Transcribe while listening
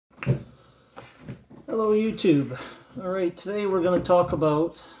Hello YouTube. Alright, today we're going to talk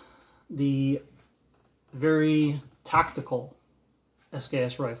about the very tactical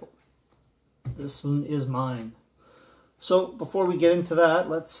SKS rifle. This one is mine. So before we get into that,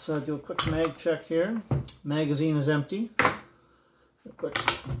 let's do a quick mag check here. Magazine is empty. A quick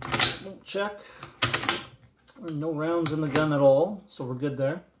check. No rounds in the gun at all, so we're good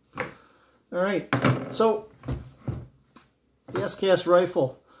there. Alright, so the SKS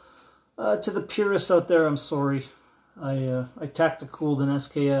rifle. To the purists out there, I'm sorry. I tacticooled an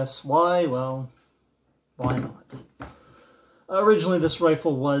SKS. Why? Well, why not? Originally, this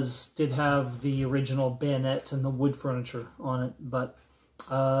rifle did have the original bayonet and the wood furniture on it, but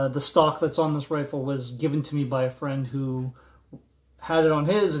the stock that's on this rifle was given to me by a friend who had it on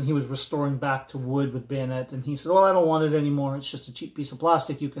his, and he was restoring back to wood with bayonet, and he said, well, I don't want it anymore. It's just a cheap piece of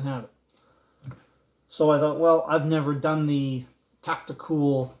plastic. You can have it. So I thought, well, I've never done the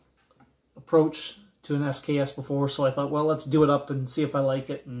tacticool approach to an SKS before, so I thought, well, let's do it up and see if I like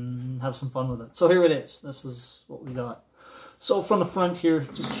it and have some fun with it. So here it is. This is what we got. So from the front here,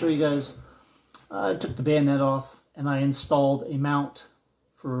 just to show you guys, I took the bayonet off and I installed a mount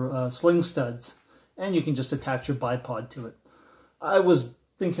for sling studs, and you can just attach your bipod to it. I was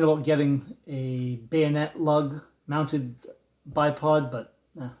thinking about getting a bayonet lug mounted bipod, but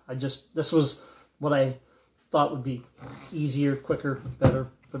this was what I thought would be easier, quicker, better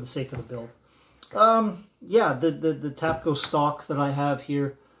for the sake of the build. Yeah, the Tapco stock that I have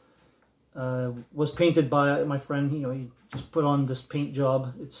here was painted by my friend. He just put on this paint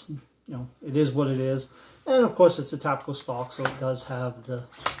job. It's, it is what it is. And of course it's a Tapco stock, so it does have the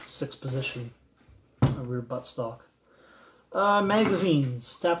 6-position rear butt stock.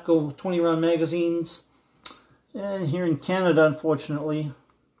 Magazines, Tapco 20-round magazines. And here in Canada, unfortunately,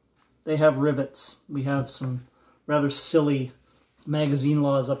 they have rivets. We have some rather silly magazine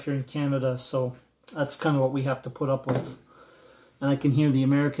laws up here in Canada, so that's kind of what we have to put up with. And I can hear the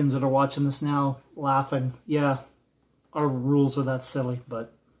Americans that are watching this now laughing. Yeah, our rules are that silly,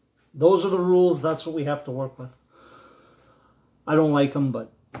 but those are the rules. That's what we have to work with. I don't like them,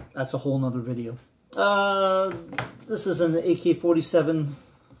 but that's a whole nother video. This is an AK-47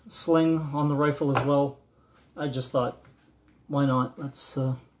 sling on the rifle as well. I just thought, why not? Let's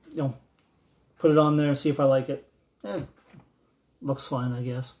put it on there, see if I like it. Looks fine, I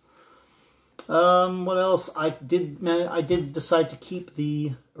guess. What else? I did decide to keep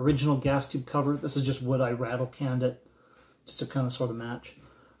the original gas tube cover. This is just wood. I rattle canned it just to kind of sort of match.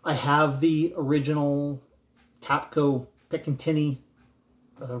 I have the original Tapco Picatinny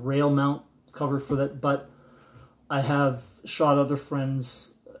rail mount cover for that, but I have shot other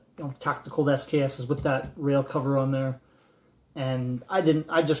friends, tactical SKSs with that rail cover on there. And I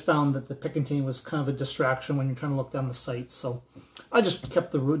just found that the Picatinny was kind of a distraction when you're trying to look down the sights, so I just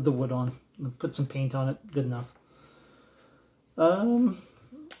kept the wood on and put some paint on it. Good enough. That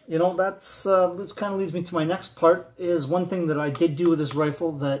kind of leads me to my next part. Is one thing that I did do with this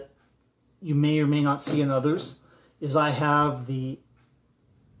rifle that you may or may not see in others is I have the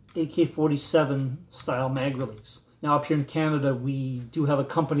AK-47 style mag release. Now up here in Canada, we do have a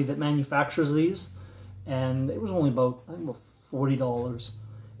company that manufactures these, and it was only about, I think, about $40.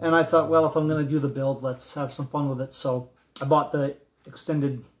 And I thought, well, if I'm going to do the build, let's have some fun with it. So I bought the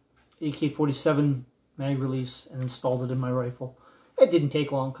extended AK-47 mag release and installed it in my rifle. It didn't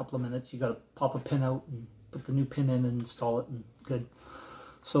take long, a couple of minutes. You got to pop a pin out and put the new pin in and install it, and good.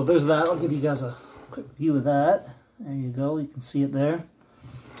 So there's that. I'll give you guys a quick view of that. There you go. You can see it there.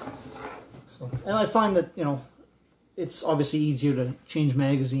 So, and I find that, it's obviously easier to change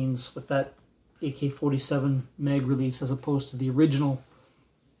magazines with that AK-47 mag release as opposed to the original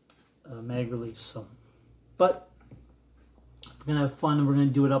mag release. So, but if we're gonna have fun and we're gonna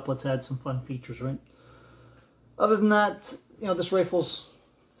do it up, let's add some fun features, right? Other than that, this rifle's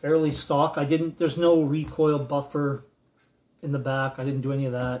fairly stock. There's no recoil buffer in the back. I didn't do any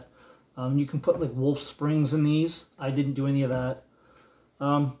of that. You can put like wolf springs in these. I didn't do any of that.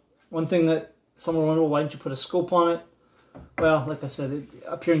 One thing that someone wondered, why didn't you put a scope on it? Well, like I said,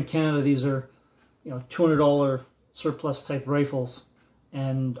 up here in Canada, these are $200 surplus type rifles,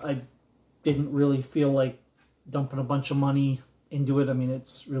 and I didn't really feel like dumping a bunch of money into it. I mean,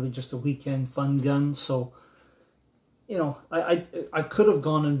 it's really just a weekend fun gun, so I could have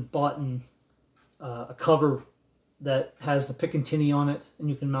gone and bought a cover that has the Picatinny on it, and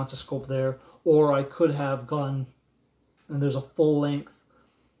you can mount a scope there, or I could have gone, and there's a full length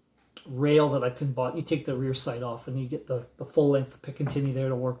rail that I can bought. You take the rear sight off and you get the full length Picatinny there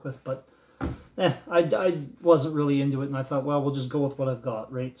to work with, but I wasn't really into it, and I thought, well, we'll just go with what I've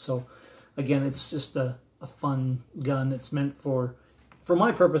got, right? So again, it's just a fun gun. It's meant for for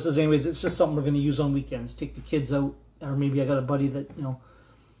my purposes anyways, it's just something we're going to use on weekends. Take the kids out, or maybe I got a buddy that, you know,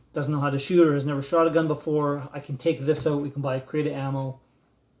 doesn't know how to shoot or has never shot a gun before. I can take this out. We can buy a crate of ammo.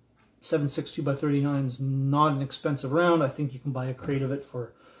 7.62 by 39 is not an expensive round. I think you can buy a crate of it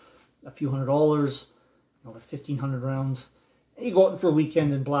for a few $100s, you know, like 1,500 rounds. And you go out for a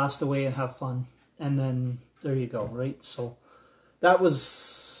weekend and blast away and have fun. And then there you go, right? So that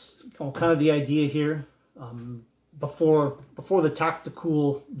was, you know, kind of the idea here. Before the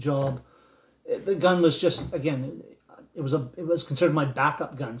tactical job, the gun was just, again, it was considered my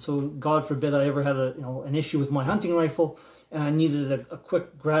backup gun. So God forbid I ever had an issue with my hunting rifle and I needed a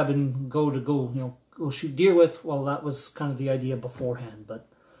quick grab and go, go shoot deer with. Well, that was kind of the idea beforehand. But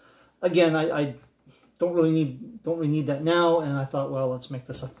again, I don't really need that now. And I thought, well, let's make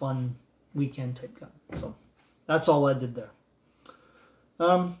this a fun weekend type gun. So that's all I did there.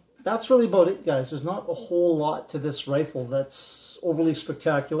 That's really about it, guys. There's not a whole lot to this rifle that's overly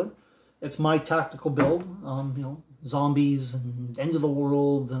spectacular. It's my tactical build, you know, zombies and end of the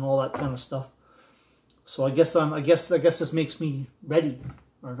world and all that kind of stuff. So I guess this makes me ready,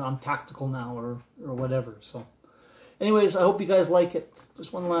 or I'm tactical now, or whatever. So, anyways, I hope you guys like it.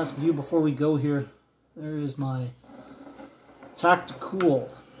 Just one last view before we go here. There is my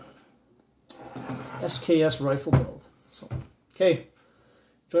tactical SKS rifle build. So, okay.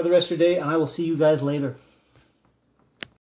 Enjoy the rest of your day, and I will see you guys later.